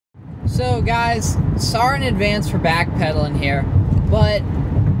So guys, sorry in advance for backpedaling here, but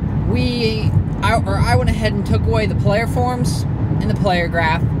I went ahead and took away the player forms and the player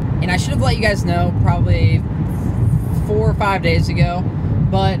graph, and I should have let you guys know probably 4 or 5 days ago,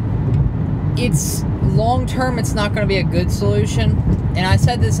 but it's long term, it's not going to be a good solution. And I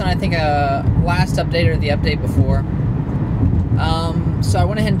said this in, I think, a last update or the update before. So I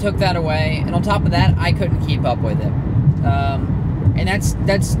went ahead and took that away, and on top of that, I couldn't keep up with it. And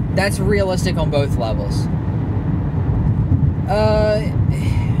that's realistic on both levels.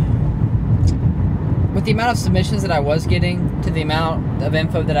 With the amount of submissions that I was getting to the amount of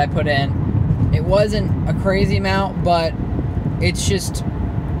info that I put in, it wasn't a crazy amount, but it's just,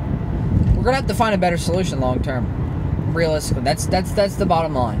 we're gonna have to find a better solution long term. Realistically, that's the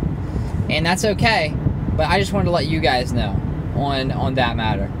bottom line, and that's okay. But I just wanted to let you guys know on that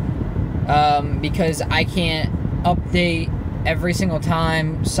matter, because I can't update every single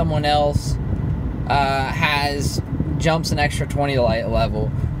time someone else jumps an extra 20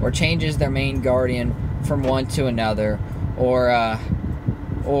 level, or changes their main guardian from one to another, or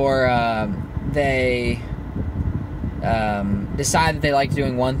they decide that they like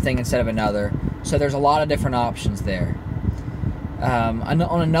doing one thing instead of another. So there's a lot of different options there.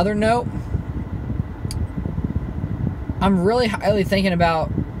 On another note, I'm really highly thinking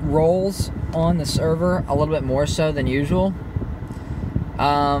about roles on the server a little bit more so than usual.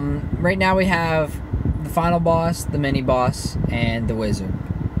 Right now we have the final boss, the mini boss, and the wizard.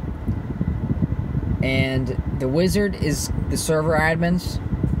 And the wizard is the server admins.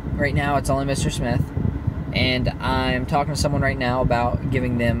 Right now it's only Mr. Smith, and I'm talking to someone right now about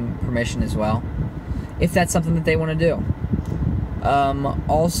giving them permission as well, if that's something that they want to do.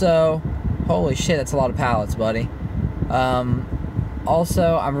 Also, holy shit, that's a lot of pallets, buddy.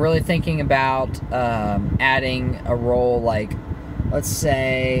 Also, I'm really thinking about adding a role, like, let's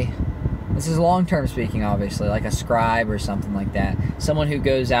say, this is long-term speaking, obviously, like a scribe or something like that. Someone who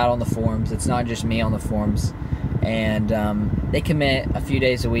goes out on the forums. It's not just me on the forums. And they commit a few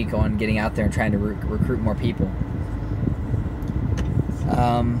days a week on getting out there and trying to recruit more people.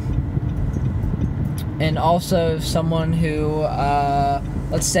 And also someone who,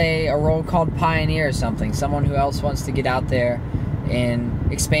 let's say a role called Pioneer or something. Someone who else wants to get out there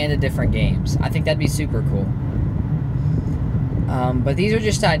and expand to different games. I think that'd be super cool. But these are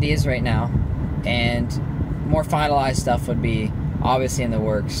just ideas right now, and more finalized stuff would be obviously in the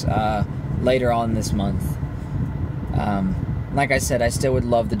works later on this month. Like I said, I still would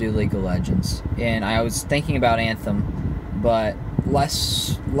love to do League of Legends, and I was thinking about Anthem, but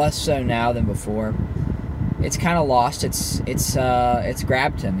less so now than before. It's kind of lost its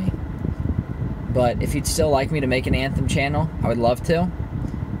grab to me. But if you'd still like me to make an Anthem channel, I would love to.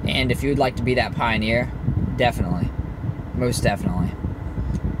 And if you would like to be that pioneer, definitely. Most definitely.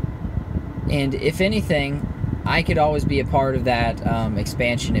 And if anything, I could always be a part of that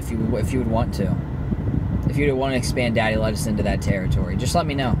expansion if you would want to. If you would want to expand Daddy Let Us into that territory, just let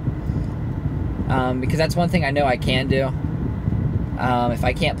me know. Because that's one thing I know I can do. If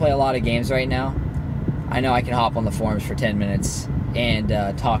I can't play a lot of games right now, I know I can hop on the forums for 10 minutes and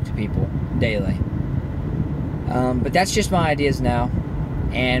talk to people daily. But that's just my ideas now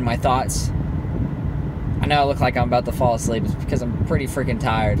and my thoughts. I know I look like I'm about to fall asleep. It's because I'm pretty freaking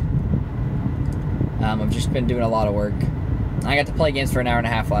tired. I've just been doing a lot of work. I got to play games for an hour and a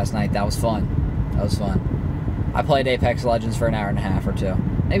half last night. That was fun. That was fun. I played Apex Legends for an hour and a half or two.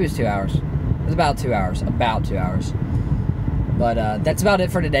 Maybe it was 2 hours. It was about 2 hours. About 2 hours. But that's about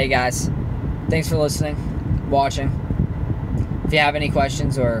it for today, guys. Thanks for listening, watching. If you have any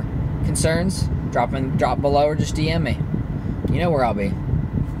questions or concerns, drop below or just DM me. You know where I'll be.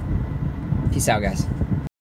 Peace out, guys.